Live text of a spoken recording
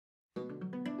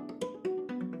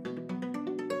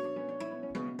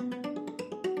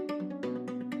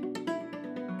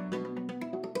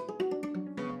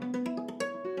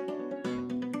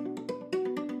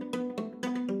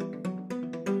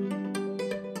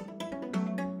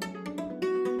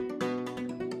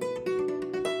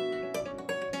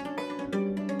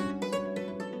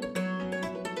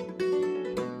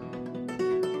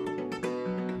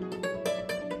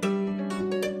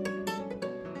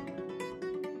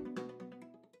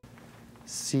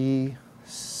C7.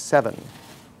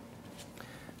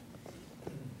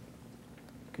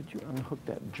 Could you unhook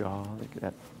that jaw?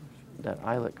 That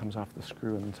eyelet comes off the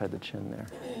screw inside the chin there.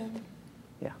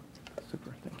 Yeah,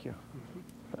 super, thank you.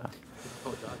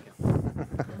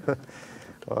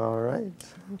 All right.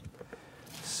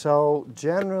 So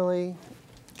generally,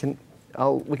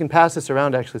 we can pass this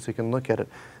around actually so you can look at it.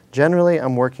 Generally,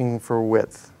 I'm working for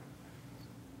width.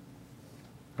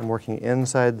 I'm working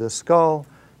inside the skull,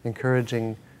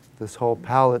 encouraging this whole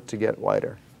palate to get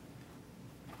wider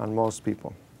on most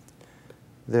people.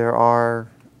 There are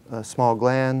small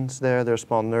glands there, there are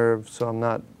small nerves, so I'm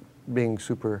not being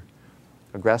super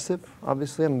aggressive,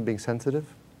 obviously, I'm being sensitive.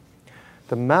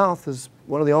 The mouth is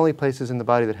one of the only places in the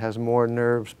body that has more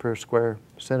nerves per square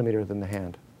centimeter than the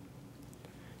hand.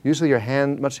 Usually your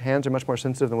hands are much more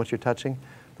sensitive than what you're touching.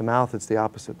 The mouth, it's the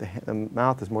opposite. The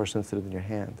mouth is more sensitive than your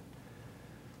hand.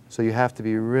 So you have to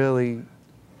be really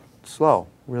slow,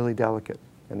 really delicate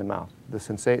in the mouth.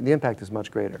 The impact is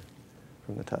much greater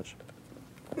from the touch.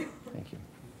 Thank you.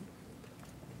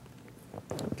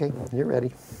 Okay, you're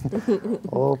ready.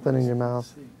 Opening your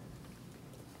mouth.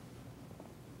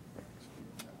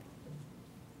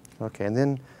 Okay, and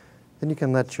then you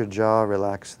can let your jaw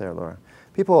relax there, Laura.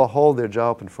 People will hold their jaw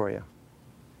open for you.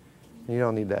 You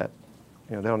don't need that.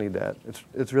 You know, they don't need that.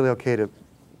 It's really okay to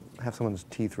have someone's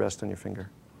teeth rest on your finger.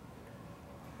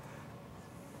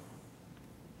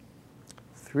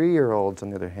 3-year-olds, on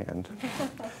the other hand,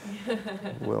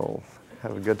 will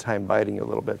have a good time biting you a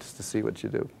little bit just to see what you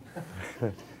do.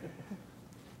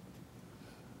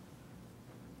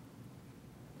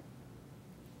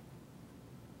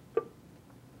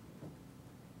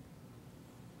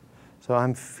 So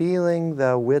I'm feeling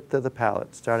the width of the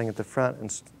palate, starting at the front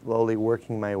and slowly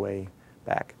working my way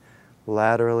back.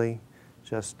 Laterally,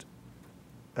 just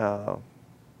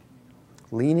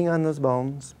leaning on those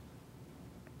bones,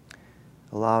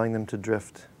 allowing them to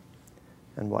drift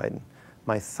and widen.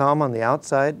 My thumb on the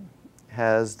outside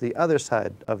has the other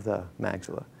side of the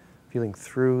maxilla, feeling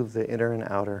through the inner and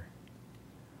outer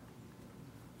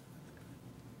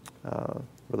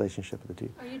relationship of the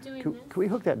teeth. Are you doing Can this? we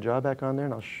hook that jaw back on there?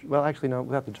 And well, actually, no,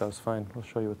 without the jaw's fine. I'll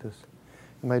show you with this.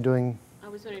 Am I doing? I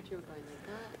was wondering if you were going like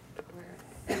that,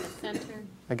 or in the center.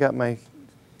 I got my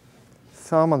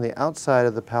thumb on the outside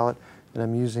of the palate, and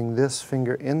I'm using this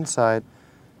finger inside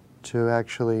to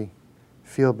actually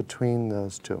feel between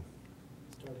those two.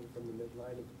 Starting from the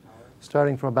midline of the palate?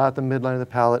 Starting from about the midline of the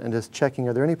palate and just checking,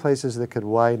 are there any places that could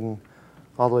widen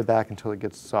all the way back until it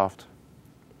gets soft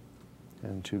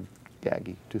and too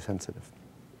gaggy, too sensitive.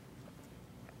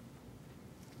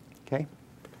 Okay?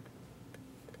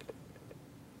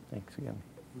 Thanks again.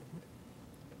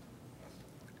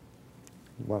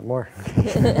 You want more?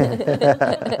 Like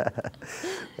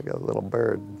a little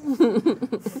bird.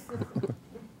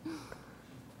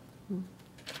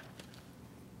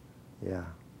 Yeah.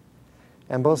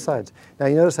 And both sides. Now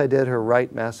you notice I did her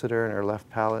right masseter and her left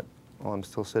palate while I'm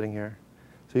still sitting here.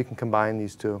 So you can combine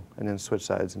these two and then switch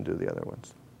sides and do the other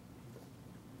ones.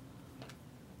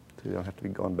 So you don't have to be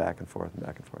going back and forth and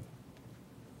back and forth.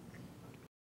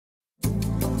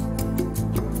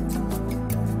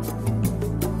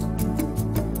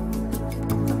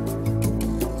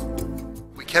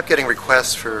 We kept getting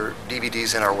requests for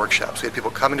DVDs in our workshops. We had people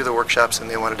come into the workshops and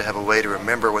they wanted to have a way to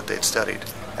remember what they'd studied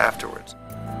afterwards.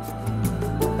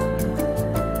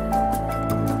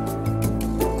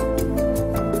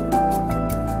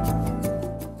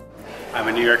 I'm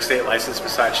a New York State licensed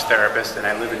massage therapist and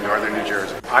I live in northern New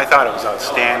Jersey. I thought it was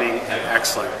outstanding and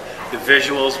excellent. The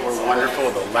visuals were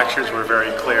wonderful, the lectures were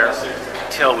very clear.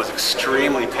 Till was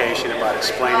extremely patient about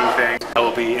explaining things. I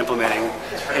will be implementing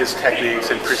his techniques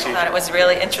and procedures. It was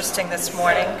really interesting this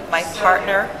morning. My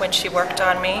partner, when she worked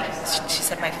on me, she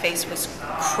said my face was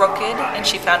crooked and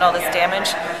she found all this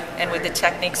damage. And with the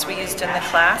techniques we used in the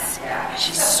class,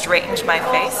 she straightened my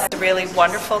face. It's really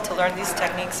wonderful to learn these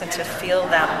techniques and to feel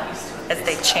them as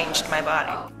they changed my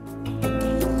body.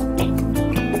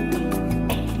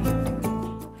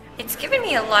 It's given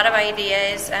me a lot of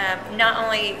ideas, not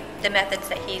only the methods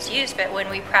that he's used, but when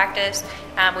we practice,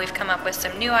 we've come up with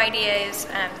some new ideas,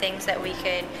 things that we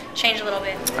could change a little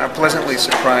bit. I'm pleasantly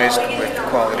surprised with the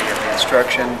quality of the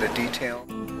instruction, the detail.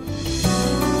 A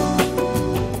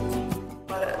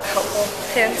lot of helpful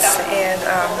hints and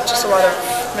just a lot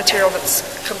of material that's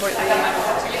completely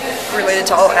related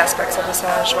to all aspects of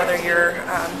massage, whether you're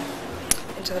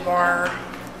into the more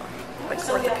like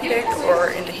orthopedic or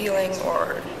into healing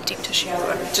or deep tissue.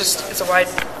 Just it's a wide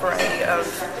variety of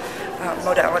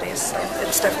modalities. So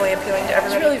it's definitely appealing to It's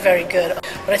everybody. really very good,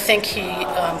 but I think he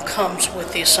comes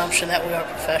with the assumption that we are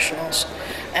professionals,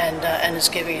 and is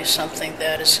giving you something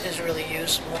that is really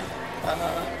usable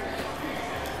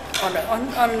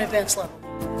on an advanced level.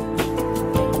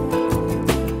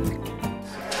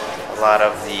 A lot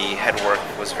of the head work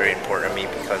was very important to me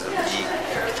because of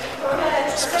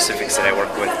the specifics that I work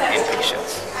with in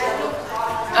patients.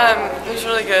 It was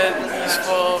really good,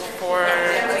 useful for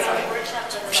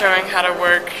showing how to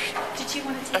work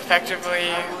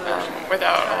effectively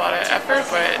without a lot of effort,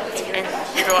 but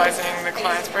utilizing the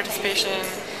client's participation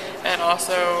and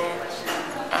also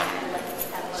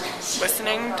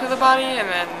listening to the body, and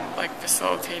then like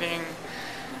facilitating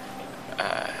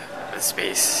the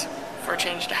space for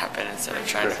change to happen instead of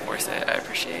trying to force it. I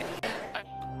appreciate.